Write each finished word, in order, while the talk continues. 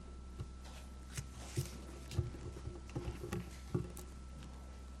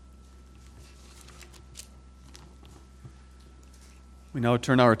We now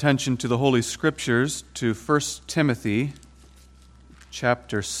turn our attention to the Holy Scriptures, to 1 Timothy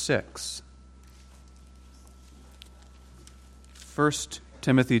chapter 6. 1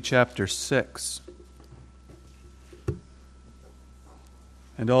 Timothy chapter 6.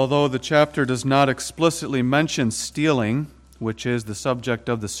 And although the chapter does not explicitly mention stealing, which is the subject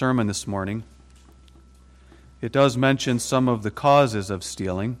of the sermon this morning, it does mention some of the causes of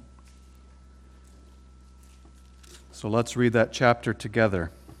stealing. So let's read that chapter together.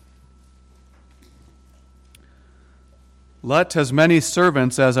 Let as many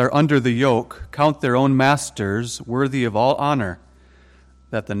servants as are under the yoke count their own masters worthy of all honor,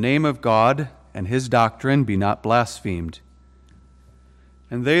 that the name of God and his doctrine be not blasphemed.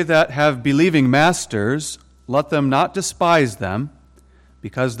 And they that have believing masters, let them not despise them,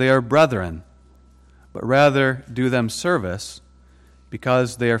 because they are brethren, but rather do them service,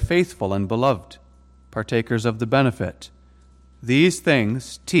 because they are faithful and beloved, partakers of the benefit. These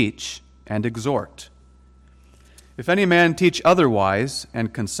things teach and exhort. If any man teach otherwise,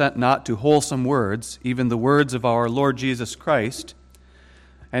 and consent not to wholesome words, even the words of our Lord Jesus Christ,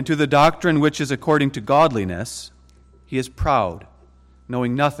 and to the doctrine which is according to godliness, he is proud,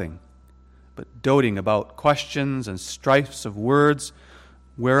 knowing nothing, but doting about questions and strifes of words,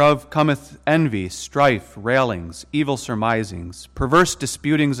 whereof cometh envy, strife, railings, evil surmisings, perverse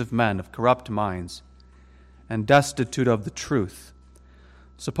disputings of men of corrupt minds, and destitute of the truth,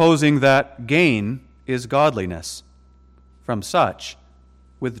 supposing that gain is godliness. From such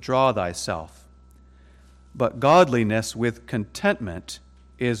withdraw thyself. But godliness with contentment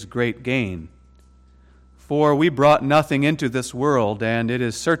is great gain. For we brought nothing into this world, and it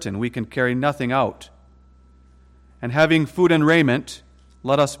is certain we can carry nothing out. And having food and raiment,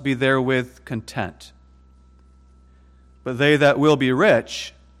 let us be therewith content. But they that will be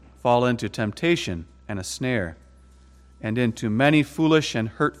rich fall into temptation and a snare, and into many foolish and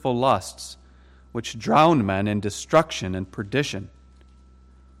hurtful lusts, which drown men in destruction and perdition.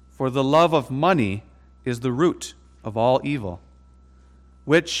 For the love of money is the root of all evil,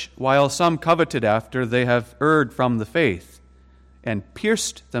 which, while some coveted after, they have erred from the faith, and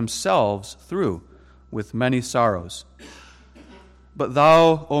pierced themselves through with many sorrows. But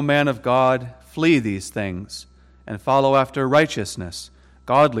thou, O man of God, flee these things, and follow after righteousness,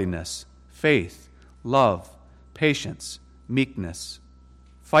 godliness, faith, love, patience, meekness.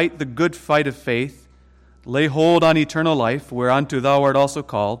 Fight the good fight of faith, lay hold on eternal life, whereunto thou art also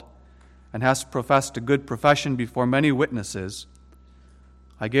called, and hast professed a good profession before many witnesses.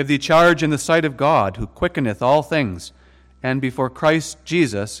 I give thee charge in the sight of God, who quickeneth all things, and before Christ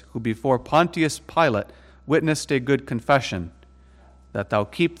Jesus, who before Pontius Pilate witnessed a good confession, that thou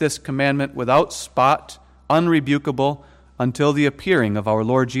keep this commandment without spot, unrebukable, until the appearing of our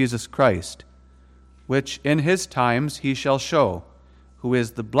Lord Jesus Christ, which in his times he shall show, who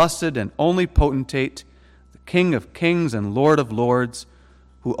is the blessed and only potentate, the King of kings and Lord of lords,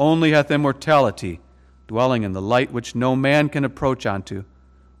 who only hath immortality, dwelling in the light which no man can approach unto,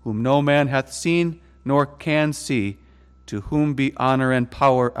 whom no man hath seen nor can see, to whom be honor and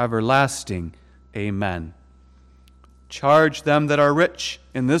power everlasting. Amen. Charge them that are rich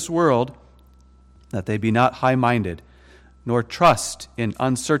in this world, that they be not high-minded, nor trust in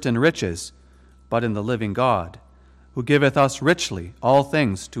uncertain riches, but in the living God, who giveth us richly all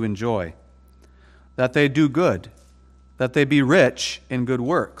things to enjoy. That they do good, that they be rich in good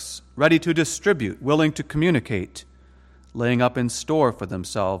works, ready to distribute, willing to communicate, laying up in store for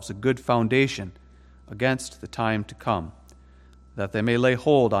themselves a good foundation against the time to come, that they may lay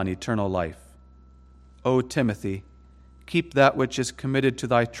hold on eternal life. O Timothy, keep that which is committed to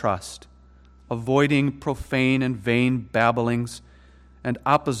thy trust, avoiding profane and vain babblings and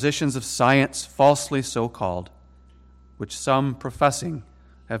oppositions of science falsely so called, which some professing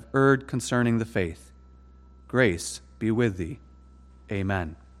have erred concerning the faith. Grace be with thee.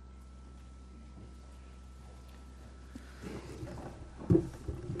 Amen.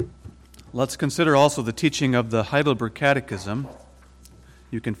 Let's consider also the teaching of the Heidelberg Catechism.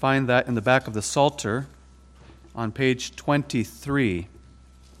 You can find that in the back of the Psalter on page 23.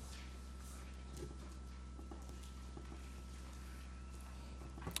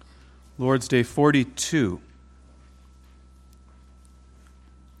 Lord's Day 42.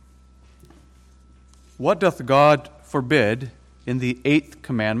 What doth God forbid in the 8th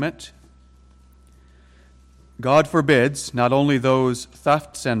commandment? God forbids not only those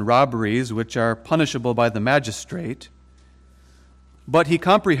thefts and robberies which are punishable by the magistrate, but he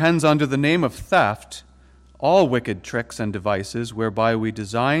comprehends under the name of theft all wicked tricks and devices whereby we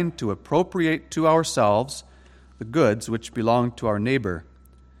design to appropriate to ourselves the goods which belong to our neighbor,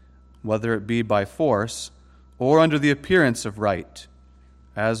 whether it be by force or under the appearance of right,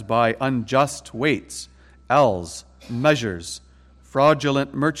 as by unjust weights, ells, measures,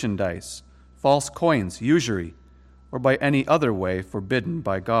 fraudulent merchandise, false coins, usury, or by any other way forbidden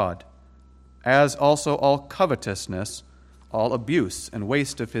by God, as also all covetousness, all abuse and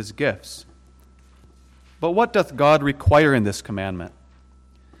waste of his gifts. But what doth God require in this commandment?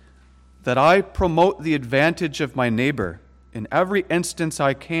 That I promote the advantage of my neighbor in every instance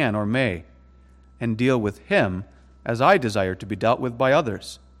I can or may, and deal with him as I desire to be dealt with by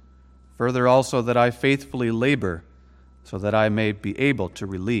others. Further also that I faithfully labor, so that I may be able to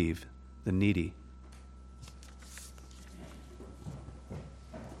relieve the needy.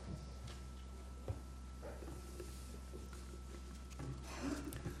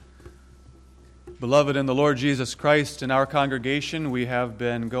 Beloved in the Lord Jesus Christ, in our congregation we have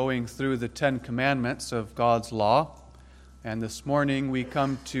been going through the 10 commandments of God's law, and this morning we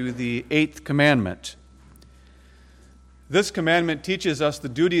come to the 8th commandment. This commandment teaches us the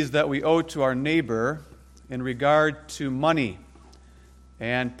duties that we owe to our neighbor in regard to money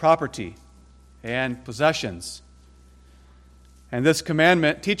and property and possessions. And this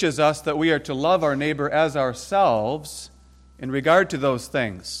commandment teaches us that we are to love our neighbor as ourselves in regard to those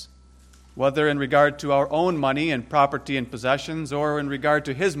things, whether in regard to our own money and property and possessions or in regard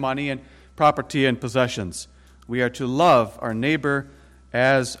to his money and property and possessions. We are to love our neighbor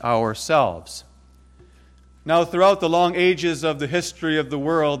as ourselves. Now, throughout the long ages of the history of the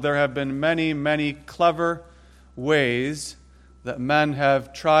world, there have been many, many clever ways that men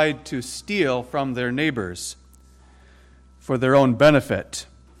have tried to steal from their neighbors for their own benefit.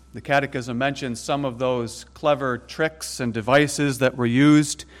 The Catechism mentions some of those clever tricks and devices that were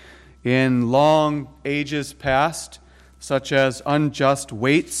used in long ages past, such as unjust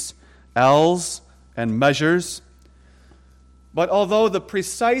weights, ells, and measures. But although the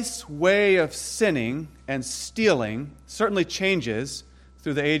precise way of sinning and stealing certainly changes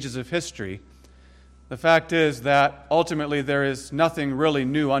through the ages of history, the fact is that ultimately there is nothing really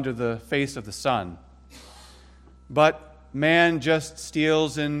new under the face of the sun. But man just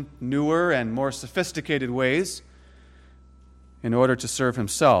steals in newer and more sophisticated ways in order to serve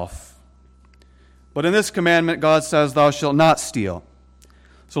himself. But in this commandment, God says, "Thou shalt not steal."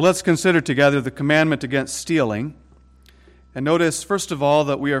 So let's consider together the commandment against stealing. And notice, first of all,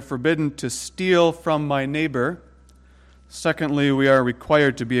 that we are forbidden to steal from my neighbor. Secondly, we are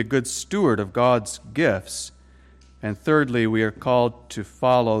required to be a good steward of God's gifts. And thirdly, we are called to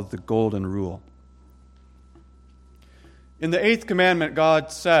follow the golden rule. In the 8th commandment, God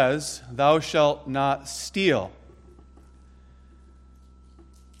says, "Thou shalt not steal."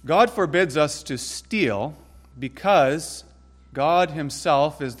 God forbids us to steal because God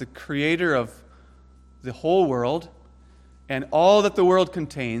himself is the creator of the whole world and all that the world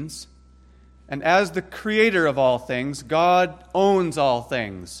contains. And as the creator of all things, God owns all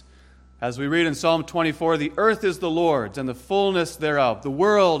things. As we read in Psalm 24, "The earth is the Lord's and the fullness thereof, the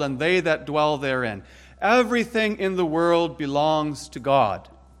world and they that dwell therein." Everything in the world belongs to God.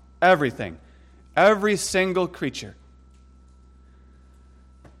 Everything. Every single creature.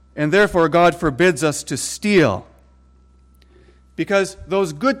 And therefore, God forbids us to steal. Because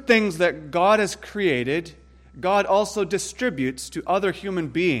those good things that God has created, God also distributes to other human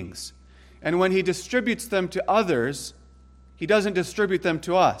beings. And when he distributes them to others, he doesn't distribute them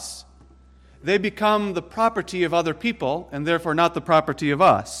to us. They become the property of other people, and therefore not the property of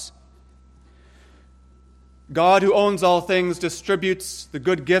us. God, who owns all things, distributes the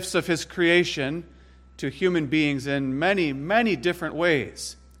good gifts of his creation to human beings in many, many different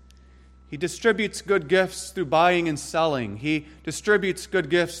ways. He distributes good gifts through buying and selling. He distributes good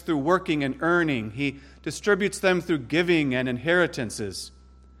gifts through working and earning. He distributes them through giving and inheritances,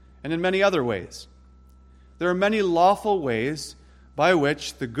 and in many other ways. There are many lawful ways by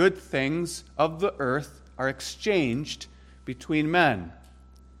which the good things of the earth are exchanged between men.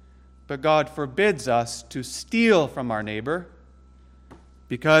 But God forbids us to steal from our neighbor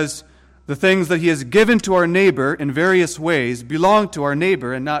because the things that he has given to our neighbor in various ways belong to our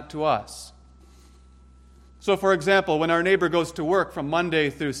neighbor and not to us. So, for example, when our neighbor goes to work from Monday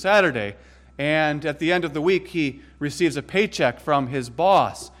through Saturday, and at the end of the week he receives a paycheck from his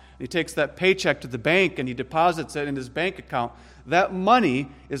boss, he takes that paycheck to the bank and he deposits it in his bank account, that money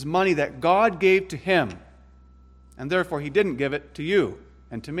is money that God gave to him, and therefore he didn't give it to you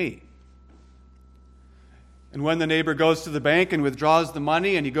and to me. And when the neighbor goes to the bank and withdraws the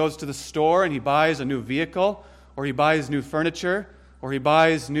money, and he goes to the store and he buys a new vehicle, or he buys new furniture, or he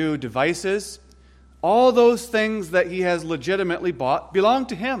buys new devices, all those things that he has legitimately bought belong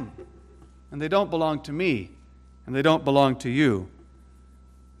to him. And they don't belong to me, and they don't belong to you.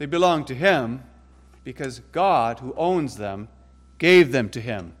 They belong to him because God, who owns them, gave them to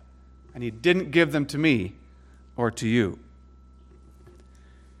him, and he didn't give them to me or to you.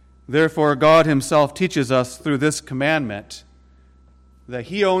 Therefore, God himself teaches us through this commandment that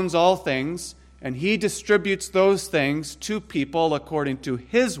he owns all things, and he distributes those things to people according to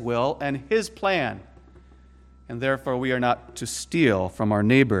his will and his plan. And therefore, we are not to steal from our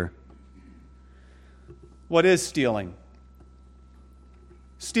neighbor. What is stealing?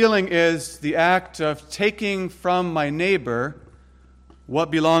 Stealing is the act of taking from my neighbor what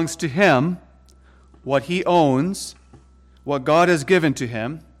belongs to him, what he owns, what God has given to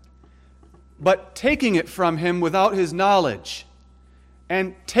him, but taking it from him without his knowledge,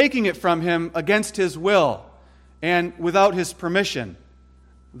 and taking it from him against his will and without his permission.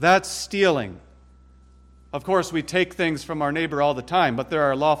 That's stealing. Of course, we take things from our neighbor all the time, but there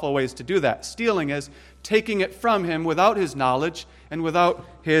are lawful ways to do that. Stealing is taking it from him without his knowledge and without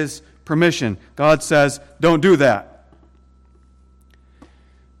his permission. God says, don't do that.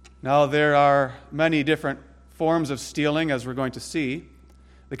 Now, there are many different forms of stealing, as we're going to see.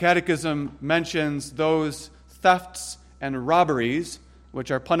 The Catechism mentions those thefts and robberies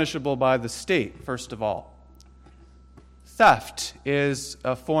which are punishable by the state, first of all. Theft is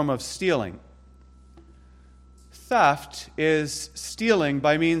a form of stealing. Theft is stealing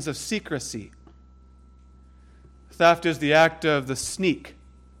by means of secrecy. Theft is the act of the sneak,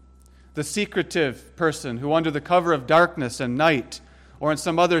 the secretive person who, under the cover of darkness and night, or in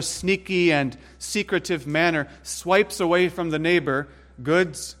some other sneaky and secretive manner, swipes away from the neighbor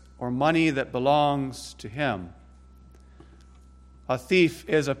goods or money that belongs to him. A thief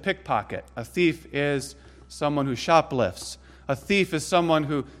is a pickpocket. A thief is someone who shoplifts. A thief is someone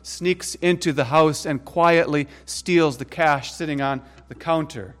who sneaks into the house and quietly steals the cash sitting on the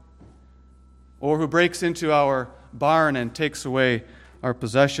counter, or who breaks into our barn and takes away our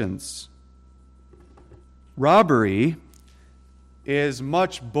possessions. Robbery is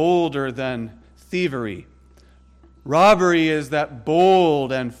much bolder than thievery. Robbery is that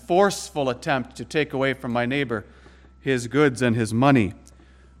bold and forceful attempt to take away from my neighbor his goods and his money.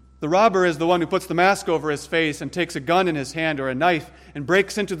 The robber is the one who puts the mask over his face and takes a gun in his hand or a knife and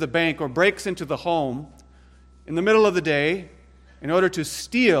breaks into the bank or breaks into the home in the middle of the day in order to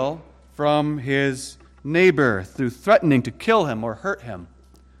steal from his neighbor through threatening to kill him or hurt him.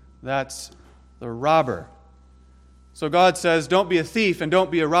 That's the robber. So God says, don't be a thief and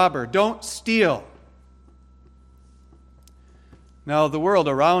don't be a robber. Don't steal. Now, the world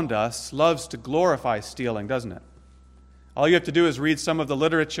around us loves to glorify stealing, doesn't it? All you have to do is read some of the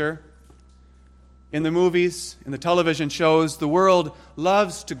literature. In the movies, in the television shows, the world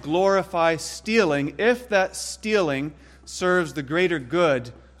loves to glorify stealing if that stealing serves the greater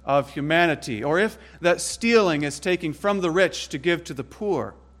good of humanity, or if that stealing is taking from the rich to give to the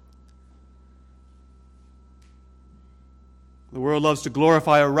poor. The world loves to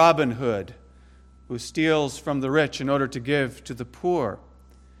glorify a Robin Hood who steals from the rich in order to give to the poor.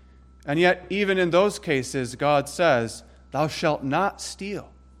 And yet, even in those cases, God says, thou shalt not steal.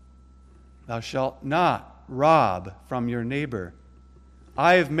 Thou shalt not rob from your neighbor.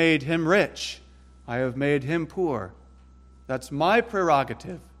 I have made him rich. I have made him poor. That's my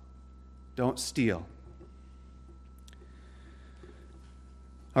prerogative. Don't steal.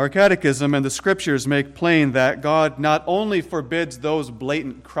 Our catechism and the scriptures make plain that God not only forbids those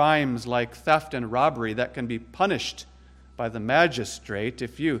blatant crimes like theft and robbery that can be punished by the magistrate.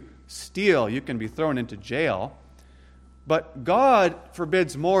 If you steal, you can be thrown into jail. But God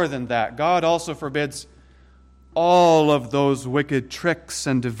forbids more than that. God also forbids all of those wicked tricks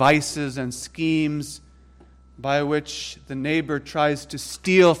and devices and schemes by which the neighbor tries to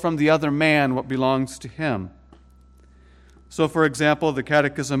steal from the other man what belongs to him. So, for example, the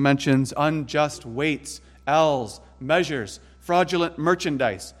Catechism mentions unjust weights, ells, measures, fraudulent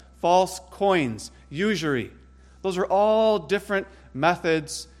merchandise, false coins, usury. Those are all different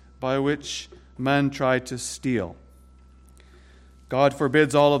methods by which men try to steal. God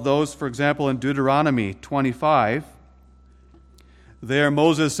forbids all of those, for example, in Deuteronomy 25. There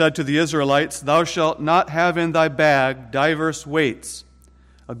Moses said to the Israelites, thou shalt not have in thy bag divers weights,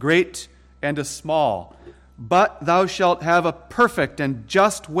 a great and a small, but thou shalt have a perfect and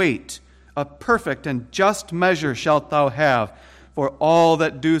just weight, a perfect and just measure shalt thou have, for all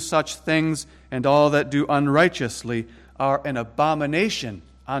that do such things and all that do unrighteously are an abomination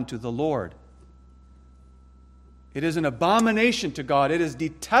unto the Lord. It is an abomination to God. It is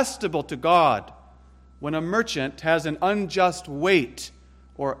detestable to God when a merchant has an unjust weight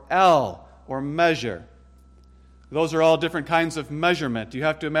or ell or measure. Those are all different kinds of measurement. You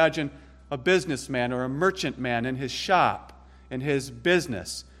have to imagine a businessman or a merchant man in his shop, in his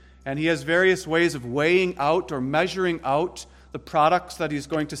business, and he has various ways of weighing out or measuring out the products that he's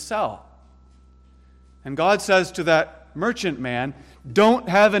going to sell. And God says to that merchant man, don't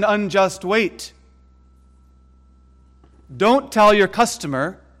have an unjust weight. Don't tell your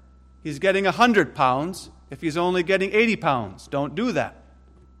customer he's getting 100 pounds if he's only getting 80 pounds. Don't do that.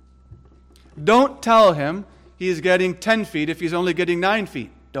 Don't tell him he's getting 10 feet if he's only getting 9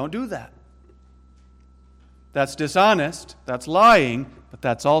 feet. Don't do that. That's dishonest, that's lying, but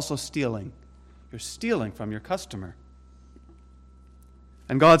that's also stealing. You're stealing from your customer.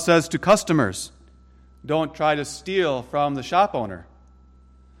 And God says to customers, don't try to steal from the shop owner.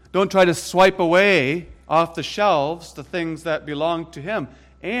 Don't try to swipe away off the shelves the things that belong to him.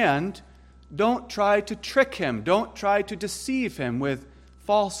 And don't try to trick him. Don't try to deceive him with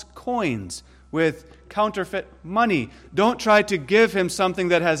false coins, with counterfeit money. Don't try to give him something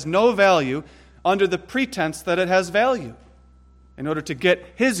that has no value under the pretense that it has value in order to get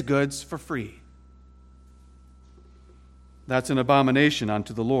his goods for free. That's an abomination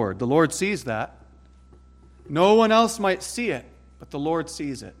unto the Lord. The Lord sees that. No one else might see it, but the Lord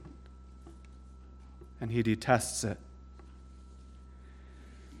sees it. And he detests it.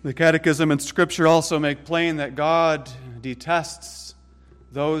 The Catechism and Scripture also make plain that God detests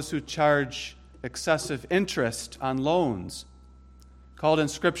those who charge excessive interest on loans, called in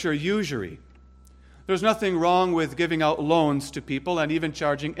Scripture usury. There's nothing wrong with giving out loans to people and even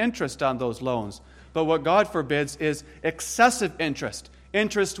charging interest on those loans. But what God forbids is excessive interest,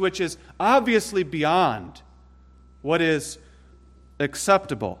 interest which is obviously beyond what is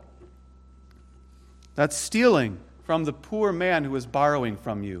acceptable. That's stealing from the poor man who is borrowing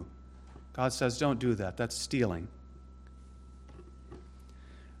from you. God says, don't do that. That's stealing.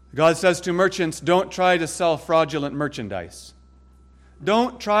 God says to merchants, don't try to sell fraudulent merchandise.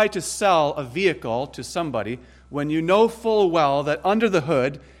 Don't try to sell a vehicle to somebody when you know full well that under the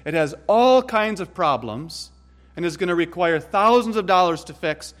hood it has all kinds of problems and is going to require thousands of dollars to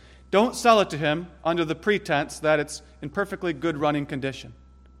fix. Don't sell it to him under the pretense that it's in perfectly good running condition.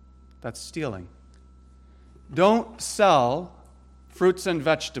 That's stealing. Don't sell fruits and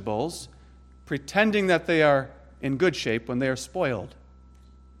vegetables pretending that they are in good shape when they are spoiled.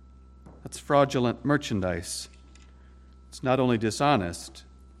 That's fraudulent merchandise. It's not only dishonest,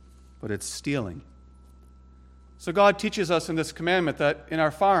 but it's stealing. So God teaches us in this commandment that in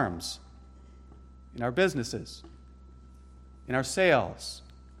our farms, in our businesses, in our sales,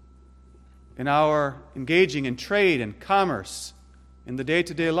 in our engaging in trade and commerce, in the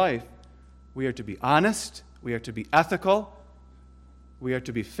day-to-day life, we are to be honest, we are to be ethical, we are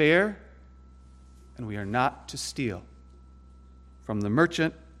to be fair, and we are not to steal from the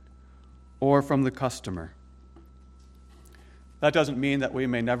merchant or from the customer. That doesn't mean that we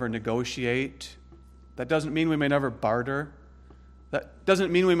may never negotiate. That doesn't mean we may never barter. That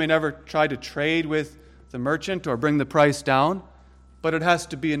doesn't mean we may never try to trade with the merchant or bring the price down. But it has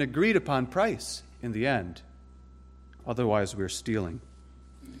to be an agreed upon price in the end. Otherwise, we're stealing.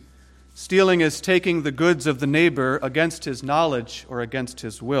 Stealing is taking the goods of the neighbor against his knowledge or against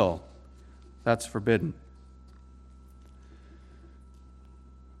his will. That's forbidden.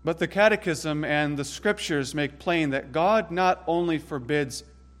 But the Catechism and the Scriptures make plain that God not only forbids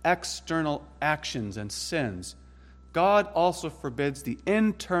external actions and sins, God also forbids the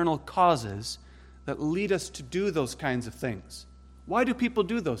internal causes that lead us to do those kinds of things. Why do people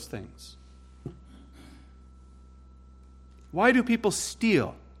do those things? Why do people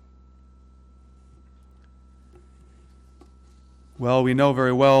steal? Well, we know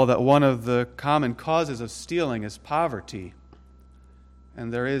very well that one of the common causes of stealing is poverty.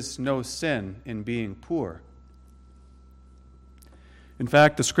 And there is no sin in being poor. In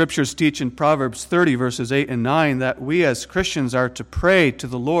fact, the Scriptures teach in Proverbs 30, verses 8 and 9, that we as Christians are to pray to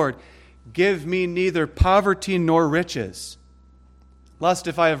the Lord, give me neither poverty nor riches, lest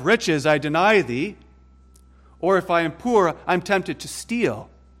if I have riches I deny thee, or if I am poor I'm tempted to steal.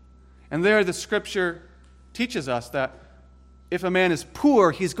 And there the Scripture teaches us that if a man is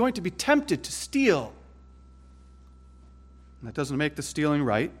poor, he's going to be tempted to steal. That doesn't make the stealing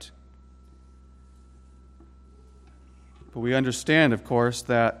right. But we understand, of course,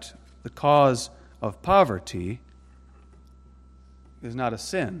 that the cause of poverty is not a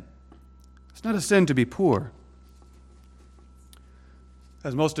sin. It's not a sin to be poor.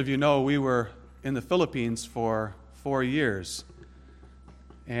 As most of you know, we were in the Philippines for 4 years,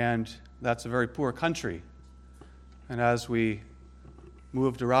 and that's a very poor country. And as we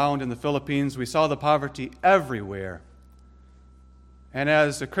moved around in the Philippines, we saw the poverty everywhere. And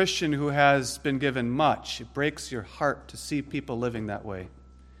as a Christian who has been given much, it breaks your heart to see people living that way.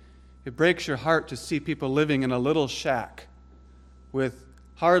 It breaks your heart to see people living in a little shack with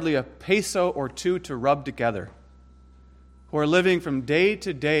hardly a peso or two to rub together, who are living from day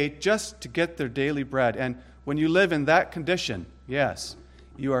to day just to get their daily bread. And when you live in that condition, yes,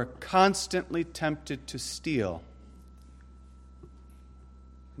 you are constantly tempted to steal.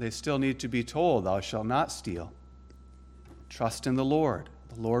 They still need to be told, "Thou shalt not steal." Trust in the Lord.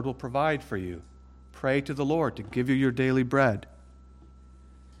 The Lord will provide for you. Pray to the Lord to give you your daily bread.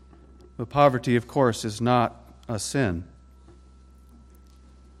 But poverty, of course, is not a sin.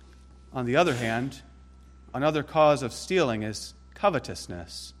 On the other hand, another cause of stealing is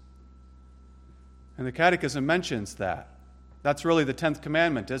covetousness. And the Catechism mentions that. That's really the 10th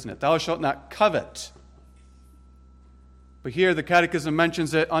commandment, isn't it? Thou shalt not covet. But here the Catechism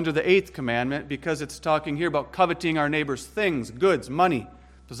mentions it under the 8th commandment because it's talking here about coveting our neighbor's things, goods, money,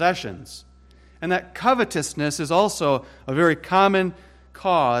 possessions. And that covetousness is also a very common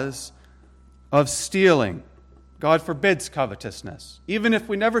cause of stealing. God forbids covetousness. Even if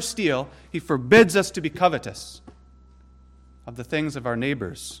we never steal, He forbids us to be covetous of the things of our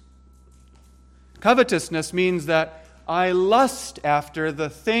neighbors. Covetousness means that I lust after the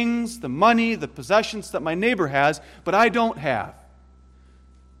things, the money, the possessions that my neighbor has, but I don't have.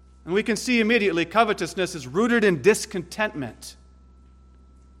 And we can see immediately covetousness is rooted in discontentment.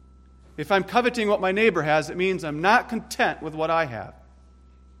 If I'm coveting what my neighbor has, it means I'm not content with what I have.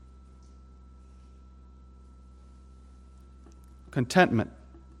 Contentment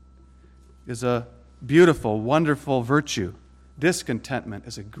is a beautiful, wonderful virtue. Discontentment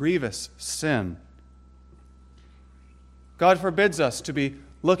is a grievous sin. God forbids us to be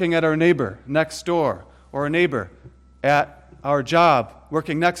looking at our neighbor next door or a neighbor at our job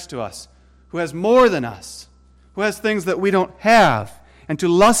working next to us who has more than us, who has things that we don't have, and to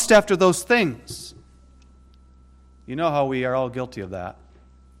lust after those things. You know how we are all guilty of that.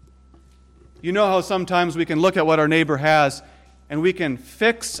 You know how sometimes we can look at what our neighbor has and we can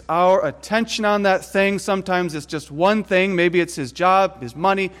fix our attention on that thing. Sometimes it's just one thing. Maybe it's his job, his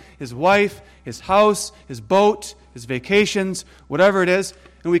money, his wife, his house, his boat, his vacations, whatever it is.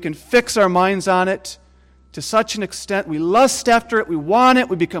 And we can fix our minds on it to such an extent. We lust after it. We want it.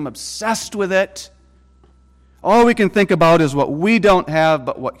 We become obsessed with it. All we can think about is what we don't have,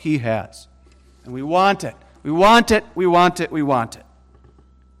 but what he has. And we want it. We want it. We want it. We want it.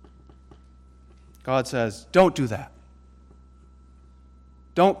 God says, don't do that.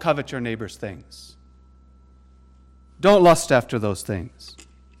 Don't covet your neighbor's things. Don't lust after those things.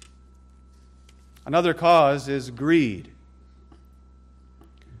 Another cause is greed.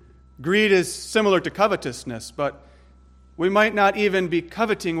 Greed is similar to covetousness, but we might not even be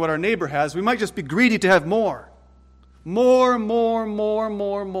coveting what our neighbor has. We might just be greedy to have more. More,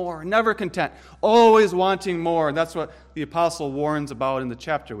 never content. Always wanting more. And that's what the apostle warns about in the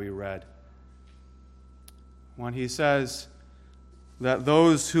chapter we read. When he says that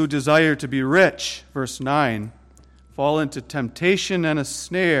those who desire to be rich, verse 9, fall into temptation and a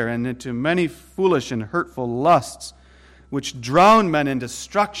snare and into many foolish and hurtful lusts, which drown men in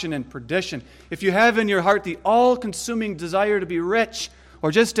destruction and perdition. If you have in your heart the all-consuming desire to be rich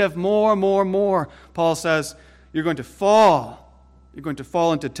or just have more, Paul says, you're going to fall. You're going to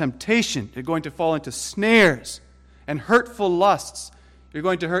fall into temptation. You're going to fall into snares and hurtful lusts. You're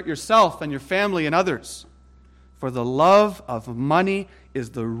going to hurt yourself and your family and others. For the love of money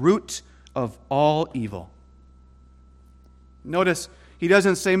is the root of all evil. Notice, he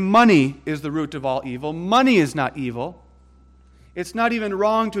doesn't say money is the root of all evil. Money is not evil. It's not even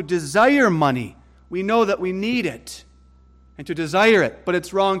wrong to desire money. We know that we need it and to desire it, but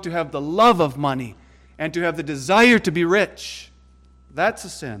it's wrong to have the love of money and to have the desire to be rich. That's a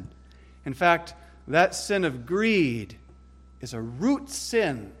sin. In fact, that sin of greed is a root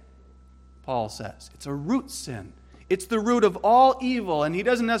sin, Paul says. It's a root sin. It's the root of all evil, and he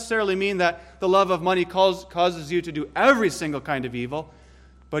doesn't necessarily mean that the love of money causes you to do every single kind of evil,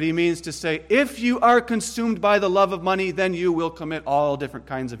 but he means to say, if you are consumed by the love of money, then you will commit all different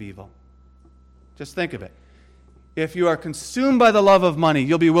kinds of evil. Just think of it. If you are consumed by the love of money,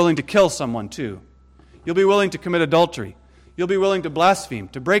 you'll be willing to kill someone too. You'll be willing to commit adultery. You'll be willing to blaspheme,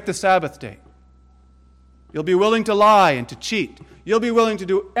 to break the Sabbath day. You'll be willing to lie and to cheat. You'll be willing to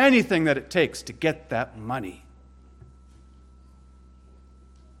do anything that it takes to get that money.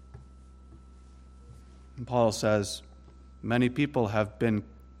 And Paul says, many people have been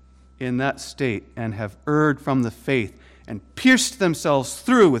in that state and have erred from the faith and pierced themselves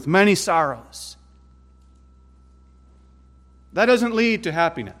through with many sorrows. That doesn't lead to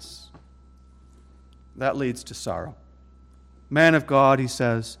happiness. That leads to sorrow. Man of God, he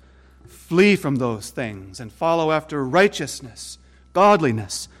says, flee from those things and follow after righteousness,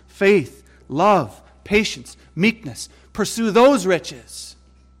 godliness, faith, love, patience, meekness. Pursue those riches.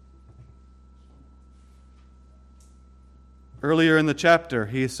 Earlier in the chapter,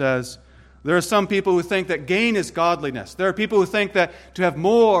 he says, there are some people who think that gain is godliness. There are people who think that to have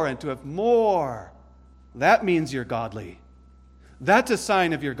more and to have more, that means you're godly. That's a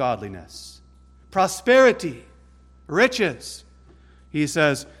sign of your godliness. Prosperity, riches. He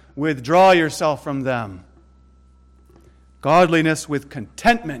says, withdraw yourself from them. Godliness with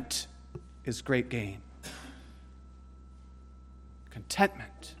contentment is great gain.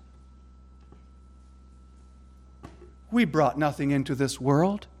 Contentment. We brought nothing into this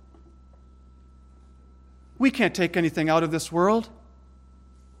world. We can't take anything out of this world.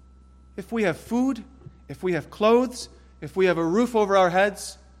 If we have food, if we have clothes, if we have a roof over our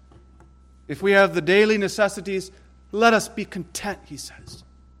heads, if we have the daily necessities, let us be content, he says.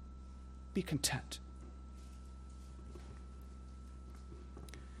 Be content.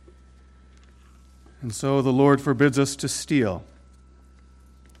 And so the Lord forbids us to steal.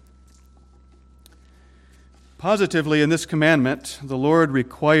 Positively, in this commandment, the Lord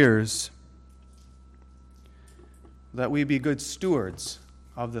requires that we be good stewards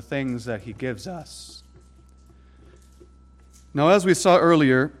of the things that he gives us. Now, as we saw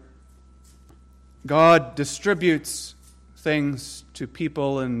earlier, God distributes things to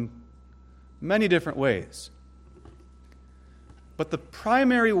people in many different ways. But the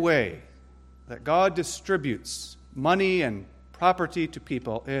primary way that God distributes money and property to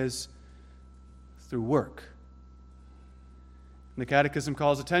people is through work. And the Catechism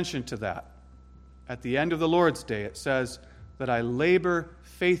calls attention to that. At the end of the Lord's Day, it says that I labor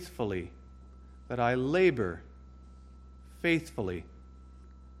faithfully. That I labor faithfully.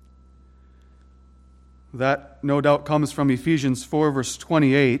 That no doubt comes from Ephesians 4, verse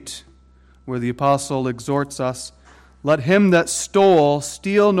 28, where the apostle exhorts us, let him that stole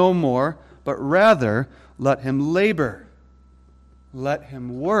steal no more, but rather let him labor. Let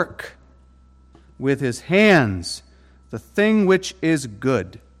him work with his hands the thing which is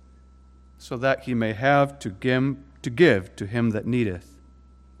good, so that he may have to give to him that needeth.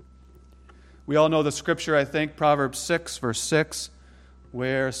 We all know the scripture, I think, Proverbs 6, verse 6,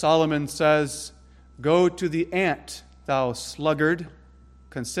 where Solomon says, go to the ant, thou sluggard,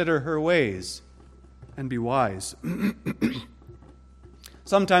 consider her ways, and be wise.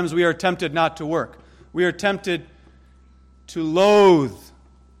 Sometimes we are tempted not to work. We are tempted to loathe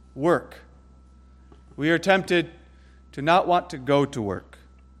work. We are tempted to not want to go to work.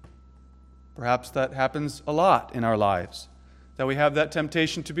 Perhaps that happens a lot in our lives, that we have that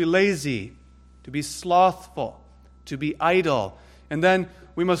temptation to be lazy, to be slothful, to be idle. And then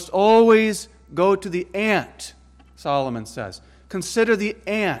we must always go to the ant, Solomon says. Consider the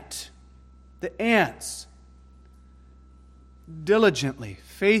ant, the ants. Diligently,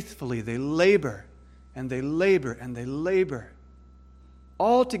 faithfully, they labor, and they labor, and they labor.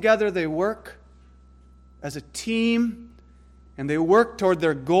 All together they work as a team, and they work toward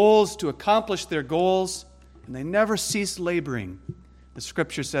their goals to accomplish their goals, and they never cease laboring. The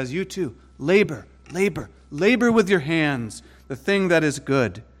Scripture says, you too, labor, labor, labor with your hands, the thing that is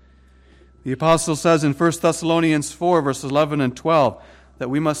good. The apostle says in 1 Thessalonians 4, verses 11 and 12, that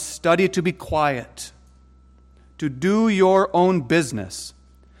we must study to be quiet, to do your own business,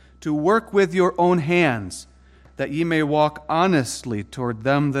 to work with your own hands, that ye may walk honestly toward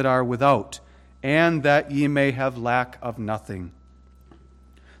them that are without, and that ye may have lack of nothing.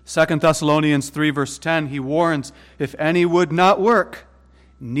 2 Thessalonians 3, verse 10, he warns, if any would not work,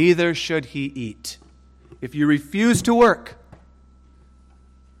 neither should he eat. If you refuse to work,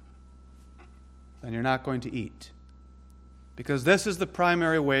 then you're not going to eat. Because this is the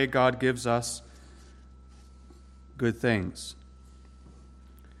primary way God gives us good things.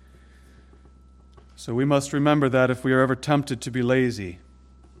 So we must remember that if we are ever tempted to be lazy.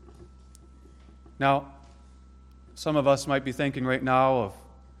 Now, some of us might be thinking right now of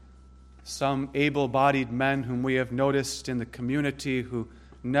some able-bodied men whom we have noticed in the community who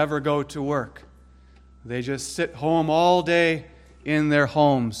never go to work. They just sit home all day in their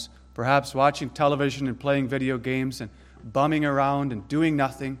homes, perhaps watching television and playing video games and bumming around and doing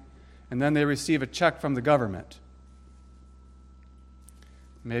nothing, and then they receive a check from the government.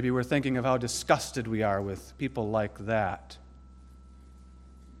 Maybe we're thinking of how disgusted we are with people like that.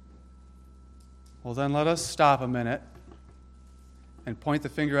 Well, then let us stop a minute and point the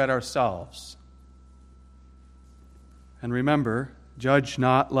finger at ourselves. And remember, judge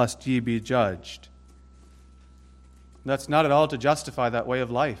not, lest ye be judged. That's not at all to justify that way of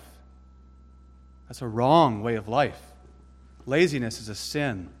life. That's a wrong way of life. Laziness is a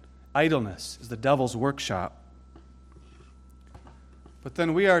sin. Idleness is the devil's workshop. But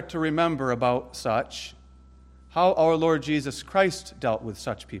then we are to remember about such how our Lord Jesus Christ dealt with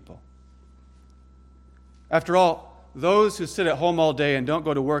such people. After all, those who sit at home all day and don't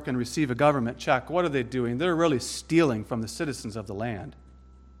go to work and receive a government check, what are they doing? They're really stealing from the citizens of the land.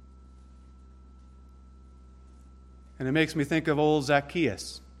 And it makes me think of old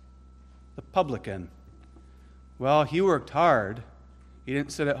Zacchaeus, the publican. Well, he worked hard. He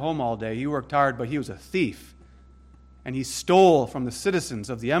didn't sit at home all day. He worked hard, but he was a thief. And he stole from the citizens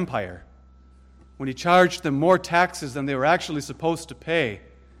of the empire. When he charged them more taxes than they were actually supposed to pay,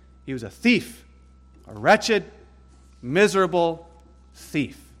 he was a thief, a wretched, miserable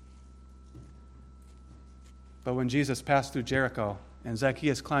thief. But when Jesus passed through Jericho and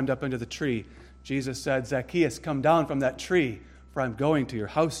Zacchaeus climbed up into the tree, Jesus said, "Zacchaeus, come down from that tree, for I'm going to your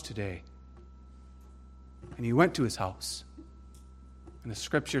house today." And he went to his house. And the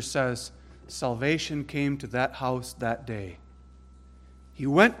scripture says, salvation came to that house that day. He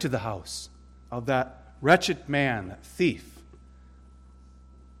went to the house of that wretched man, that thief.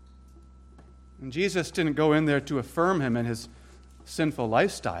 And Jesus didn't go in there to affirm him in his sinful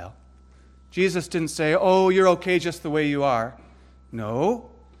lifestyle. Jesus didn't say, "Oh, you're okay just the way you are." No.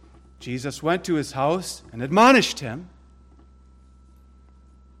 Jesus went to his house and admonished him.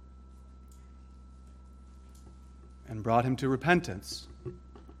 And brought him to repentance.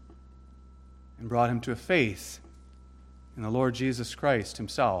 And brought him to a faith in the Lord Jesus Christ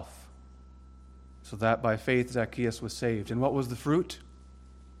himself. So that by faith Zacchaeus was saved. And what was the fruit?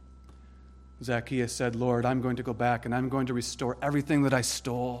 Zacchaeus said, "Lord, I'm going to go back and I'm going to restore everything that I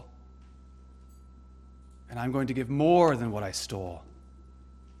stole. And I'm going to give more than what I stole."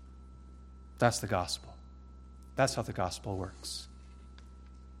 That's the gospel. That's how the gospel works.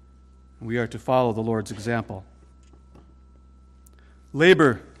 We are to follow the Lord's example.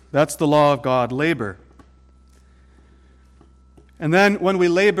 Labor, that's the law of God, labor. And then when we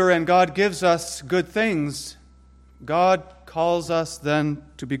labor and God gives us good things, God calls us then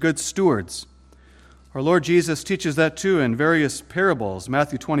to be good stewards. Our Lord Jesus teaches that too in various parables,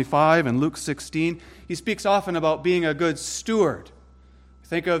 Matthew 25 and Luke 16. He speaks often about being a good steward.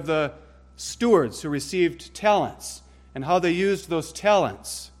 Think of the stewards who received talents and how they used those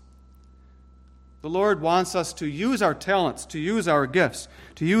talents. The Lord wants us to use our talents, to use our gifts,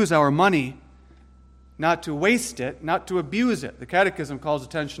 to use our money, not to waste it, not to abuse it. The Catechism calls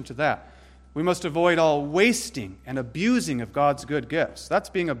attention to that. We must avoid all wasting and abusing of God's good gifts. That's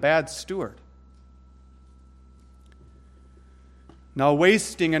being a bad steward. Now,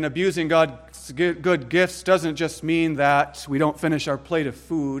 wasting and abusing God's good gifts doesn't just mean that we don't finish our plate of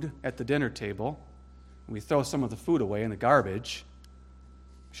food at the dinner table. We throw some of the food away in the garbage.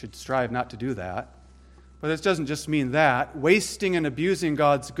 We should strive not to do that. But it doesn't just mean that. Wasting and abusing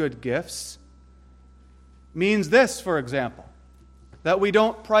God's good gifts means this, for example, that we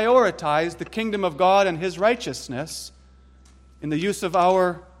don't prioritize the kingdom of God and His righteousness in the use of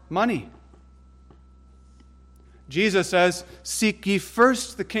our money. Jesus says, "Seek ye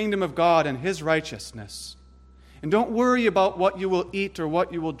first the kingdom of God and His righteousness." And don't worry about what you will eat or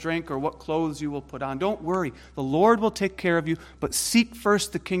what you will drink or what clothes you will put on. Don't worry. The Lord will take care of you, but seek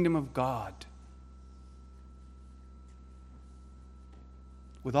first the kingdom of God.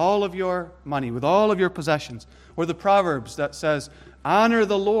 With all of your money, with all of your possessions. Or the Proverbs that says, "Honor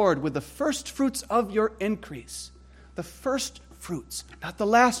the Lord with the first fruits of your increase." The first fruits, not the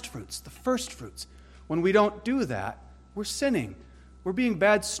last fruits, the first fruits. When we don't do that, we're sinning. We're being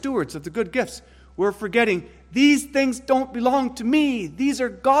bad stewards of the good gifts. We're forgetting, these things don't belong to me. These are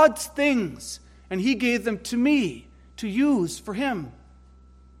God's things, and He gave them to me to use for Him.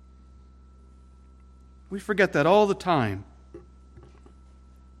 We forget that all the time.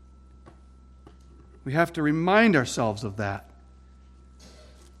 We have to remind ourselves of that.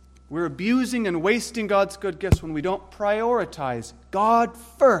 We're abusing and wasting God's good gifts when we don't prioritize God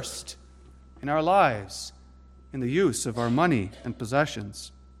first in our lives, in the use of our money and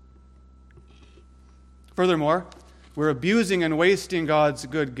possessions. Furthermore, we're abusing and wasting God's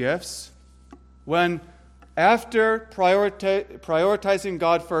good gifts when, after prioritizing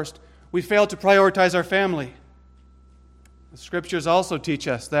God first, we fail to prioritize our family. The Scriptures also teach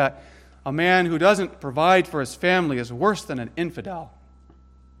us that a man who doesn't provide for his family is worse than an infidel,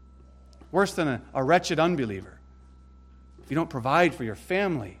 worse than a wretched unbeliever. If you don't provide for your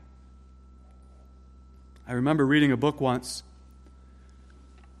family. I remember reading a book once,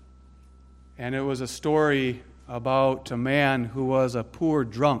 and it was a story about a man who was a poor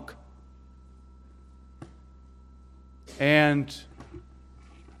drunk. And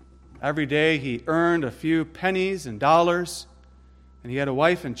every day he earned a few pennies and dollars, and he had a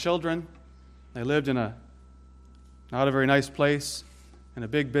wife and children. They lived in not a very nice place, in a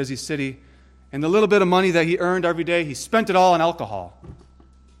big, busy city. And the little bit of money that he earned every day, he spent it all on alcohol.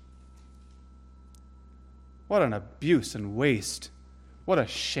 What an abuse and waste. What a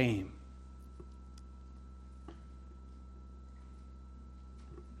shame.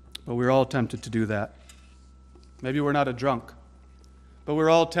 But we're all tempted to do that. Maybe we're not a drunk, but we're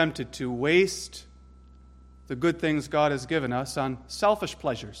all tempted to waste the good things God has given us on selfish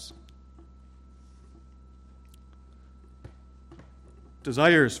pleasures.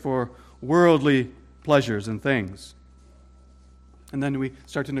 Desires for worldly pleasures and things. And then we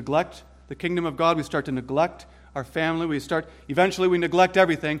start to neglect the kingdom of God. We start to neglect our family. Eventually we neglect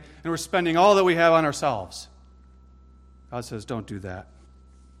everything, and we're spending all that we have on ourselves. God says, don't do that.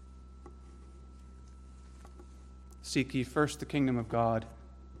 Seek ye first the kingdom of God.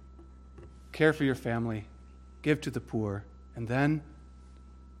 Care for your family. Give to the poor. And then,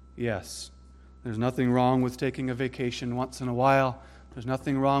 yes, there's nothing wrong with taking a vacation once in a while. There's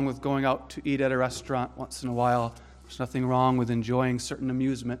nothing wrong with going out to eat at a restaurant once in a while. There's nothing wrong with enjoying certain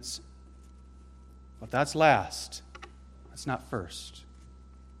amusements. But that's last. That's not first.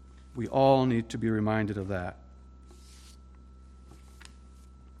 We all need to be reminded of that.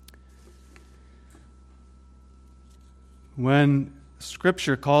 When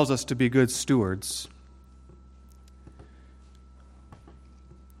Scripture calls us to be good stewards,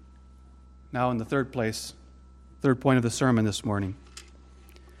 now in the third point of the sermon this morning,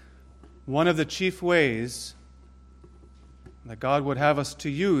 one of the chief ways that God would have us to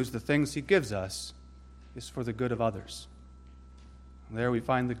use the things He gives us is for the good of others. And there we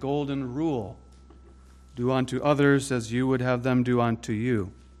find the golden rule: do unto others as you would have them do unto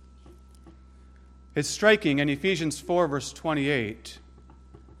you. It's striking in Ephesians 4, verse 28.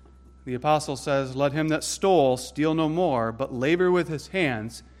 The apostle says, let him that stole steal no more, but labor with his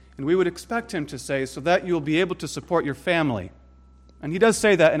hands. And we would expect him to say, so that you'll be able to support your family. And he does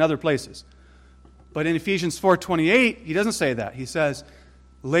say that in other places. But in Ephesians 4:28, he doesn't say that. He says,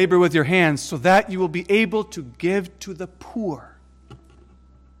 labor with your hands so that you will be able to give to the poor.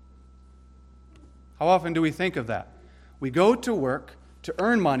 How often do we think of that? We go to work to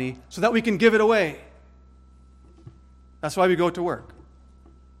earn money so that we can give it away. That's why we go to work.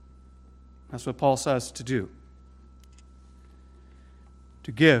 That's what Paul says to do.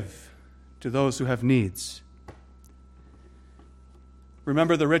 To give to those who have needs.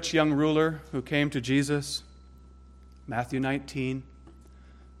 Remember the rich young ruler who came to Jesus? Matthew 19.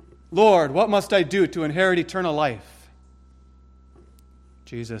 Lord, what must I do to inherit eternal life?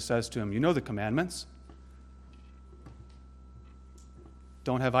 Jesus says to him, you know the commandments.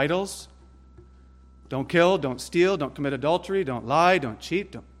 Don't have idols. Don't kill, don't steal, don't commit adultery, don't lie, don't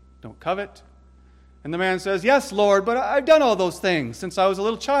cheat, don't covet. And the man says, yes, Lord, but I've done all those things since I was a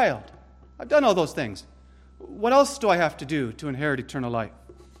little child. I've done all those things. What else do I have to do to inherit eternal life?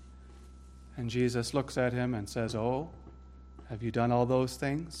 And Jesus looks at him and says, oh, have you done all those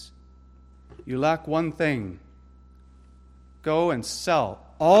things? You lack one thing. Go and sell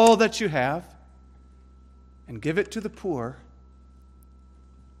all that you have and give it to the poor,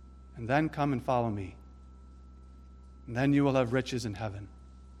 and then come and follow me. And then you will have riches in heaven.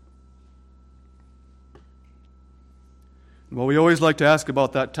 Well, we always like to ask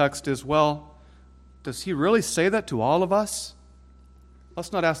about that text as well. Does he really say that to all of us?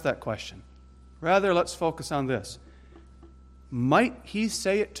 Let's not ask that question. Rather, let's focus on this. Might he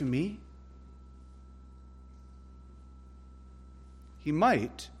say it to me? He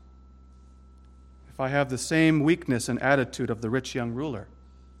might, if I have the same weakness and attitude of the rich young ruler.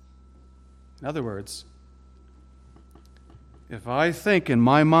 In other words, if I think in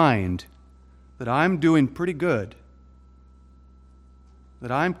my mind that I'm doing pretty good,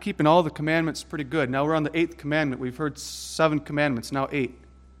 that I'm keeping all the commandments pretty good. Now we're on the 8th commandment. We've heard 7 commandments, now 8.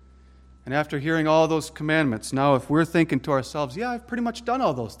 And after hearing all those commandments, now if we're thinking to ourselves, yeah, I've pretty much done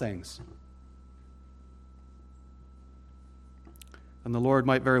all those things, then the Lord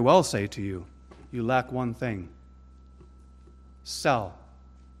might very well say to you, you lack one thing. Sell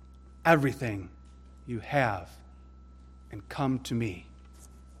everything you have and come to me.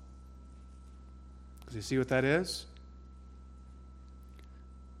 Because you see what that is?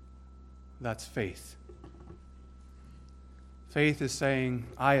 That's faith. Faith is saying,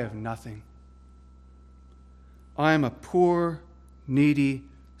 I have nothing. I am a poor, needy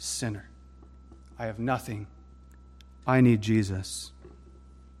sinner. I have nothing. I need Jesus.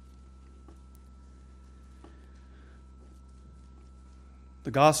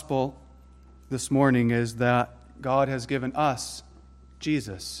 The gospel this morning is that God has given us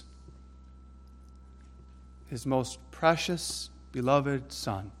Jesus, His most precious, beloved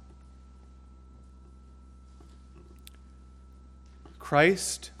Son.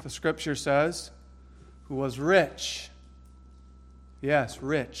 Christ, the Scripture says, who was rich. Yes,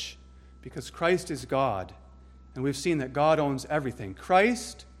 rich, because Christ is God. And we've seen that God owns everything.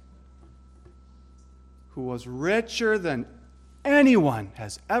 Christ, who was richer than anyone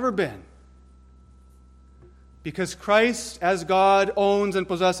has ever been, because Christ, as God, owns and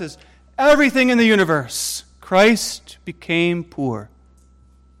possesses everything in the universe, Christ became poor.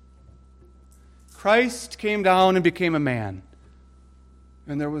 Christ came down and became a man.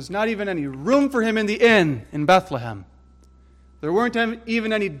 And there was not even any room for him in the inn in Bethlehem. There weren't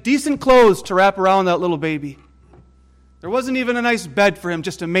even any decent clothes to wrap around that little baby. There wasn't even a nice bed for him,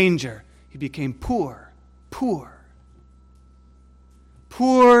 just a manger. He became poor, poor.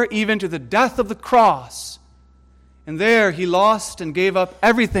 Poor even to the death of the cross. And there he lost and gave up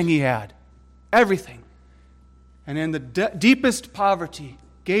everything he had. Everything. And in the deepest poverty,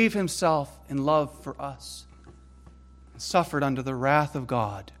 gave himself in love for us. And suffered under the wrath of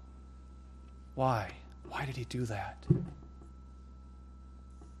God. Why? Why did he do that?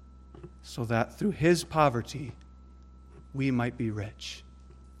 So that through his poverty, we might be rich.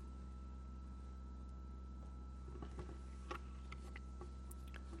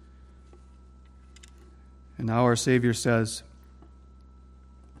 And now our Savior says,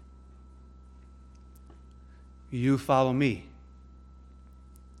 you follow me.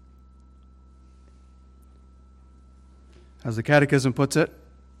 As the Catechism puts it,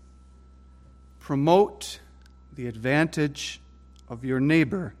 promote the advantage of your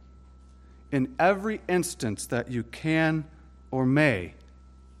neighbor in every instance that you can or may.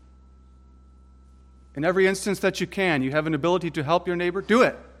 In every instance that you can, you have an ability to help your neighbor, do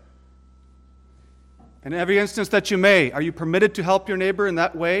it. And in every instance that you may, are you permitted to help your neighbor in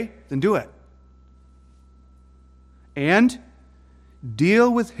that way? Then do it. And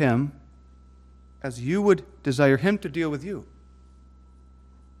deal with him as you would desire him to deal with you.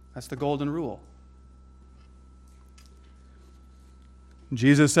 That's the golden rule.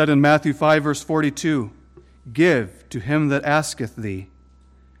 Jesus said in Matthew 5, verse 42, give to him that asketh thee,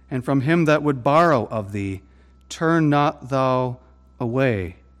 and from him that would borrow of thee, turn not thou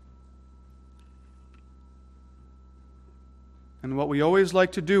away. And what we always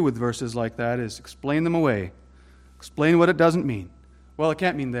like to do with verses like that is explain them away. Explain what it doesn't mean. Well, it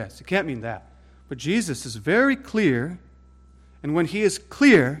can't mean this. It can't mean that. But Jesus is very clear, and when he is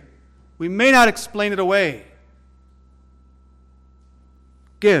clear, we may not explain it away.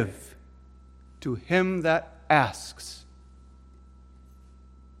 Give to him that asks.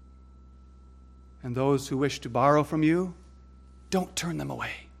 And those who wish to borrow from you, don't turn them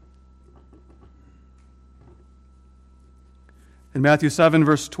away. In Matthew 7,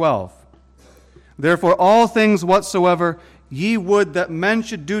 verse 12, therefore all things whatsoever ye would that men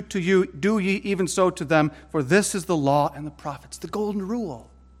should do to you, do ye even so to them, for this is the law and the prophets, the golden rule.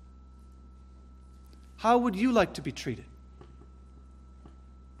 How would you like to be treated?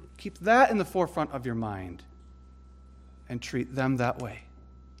 Keep that in the forefront of your mind and treat them that way.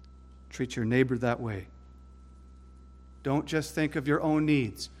 Treat your neighbor that way. Don't just think of your own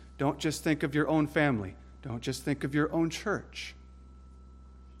needs. Don't just think of your own family. Don't just think of your own church.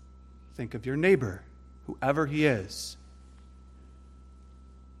 Think of your neighbor, whoever he is.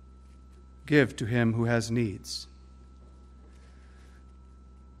 Give to him who has needs.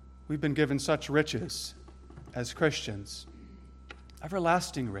 We've been given such riches as Christians,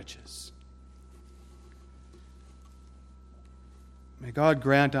 everlasting riches. May God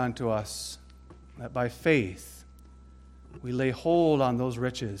grant unto us that by faith we lay hold on those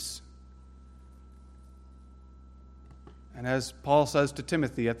riches. And as Paul says to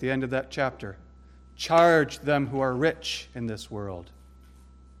Timothy at the end of that chapter, charge them who are rich in this world.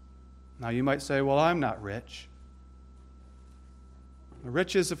 Now you might say, well, I'm not rich. The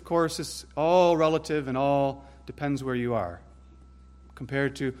riches, of course, is all relative and all depends where you are.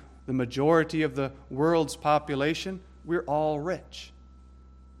 Compared to the majority of the world's population, we're all rich.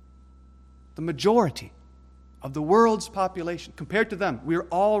 The majority of the world's population, compared to them, we're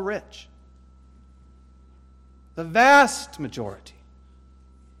all rich. The vast majority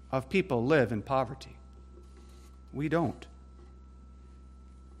of people live in poverty. We don't.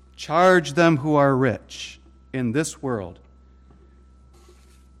 Charge them who are rich in this world.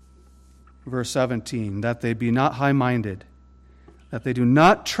 Verse 17, that they be not high-minded, that they do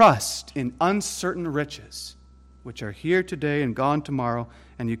not trust in uncertain riches, which are here today and gone tomorrow,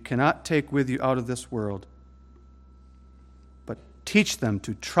 and you cannot take with you out of this world. But teach them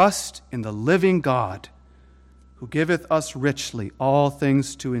to trust in the living God, who giveth us richly all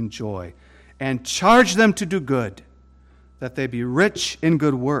things to enjoy, and charge them to do good, that they be rich in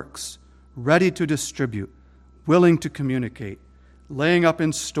good works, ready to distribute, willing to communicate, laying up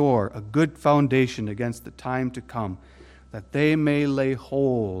in store a good foundation against the time to come, that they may lay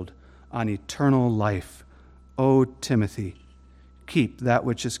hold on eternal life, O Timothy, keep that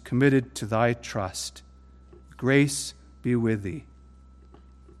which is committed to thy trust. Grace be with thee.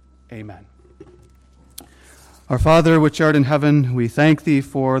 Amen. Our Father, which art in heaven, we thank thee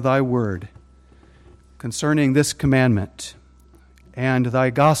for thy word concerning this commandment and thy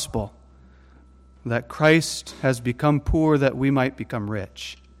gospel, that Christ has become poor that we might become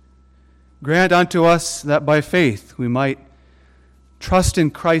rich. Grant unto us that by faith we might trust in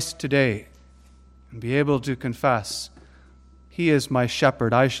Christ today and be able to confess, He is my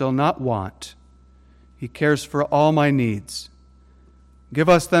shepherd, I shall not want. He cares for all my needs. Give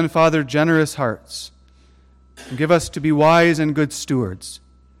us then, Father, generous hearts, and give us to be wise and good stewards.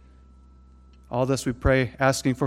 All this we pray, asking for